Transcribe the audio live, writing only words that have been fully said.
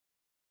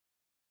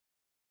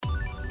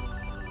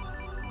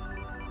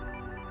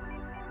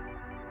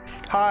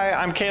Hi,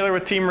 I'm Kaylor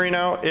with Team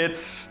Reno.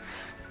 It's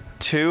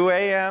 2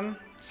 a.m.,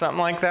 something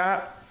like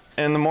that,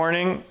 in the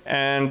morning,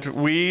 and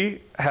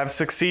we have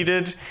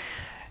succeeded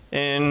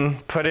in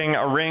putting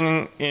a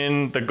ring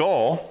in the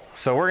goal,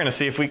 so we're gonna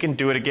see if we can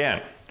do it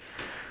again.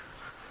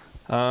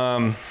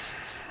 So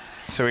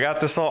we got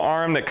this little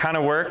arm that kind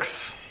of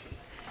works.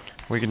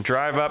 We can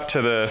drive up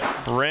to the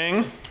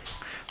ring.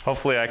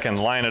 Hopefully I can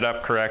line it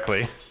up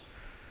correctly.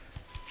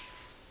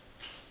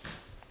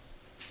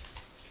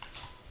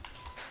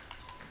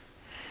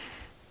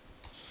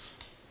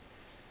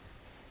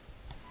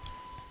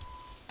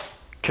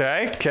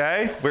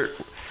 Okay,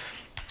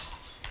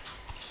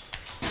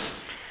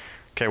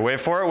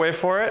 wait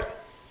for it.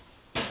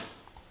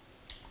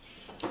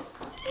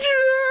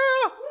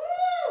 Yeah!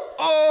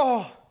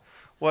 Oh,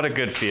 what a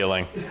good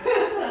feeling.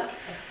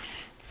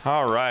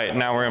 All right,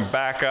 now we're gonna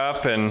back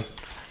up, and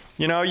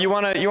you know, you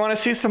wanna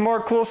see some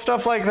more cool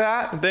stuff like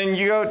that? Then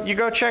you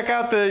go check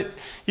out the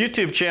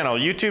YouTube channel,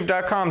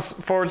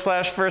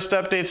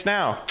 youtube.com/firstupdates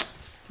now.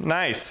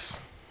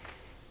 Nice.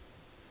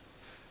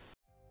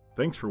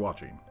 Thanks for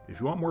watching. If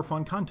you want more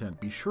fun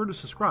content, be sure to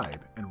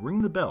subscribe and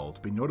ring the bell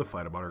to be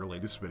notified about our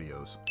latest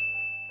videos.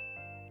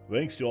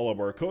 Thanks to all of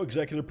our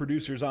co-executive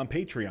producers on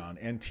Patreon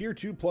and Tier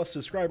 2 Plus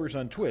subscribers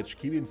on Twitch,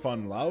 keeping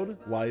fun loud,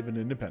 live, and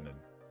independent.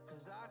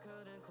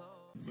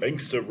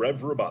 Thanks to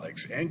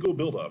Robotics and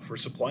GoBuilda for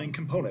supplying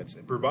components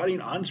and providing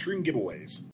on-stream giveaways.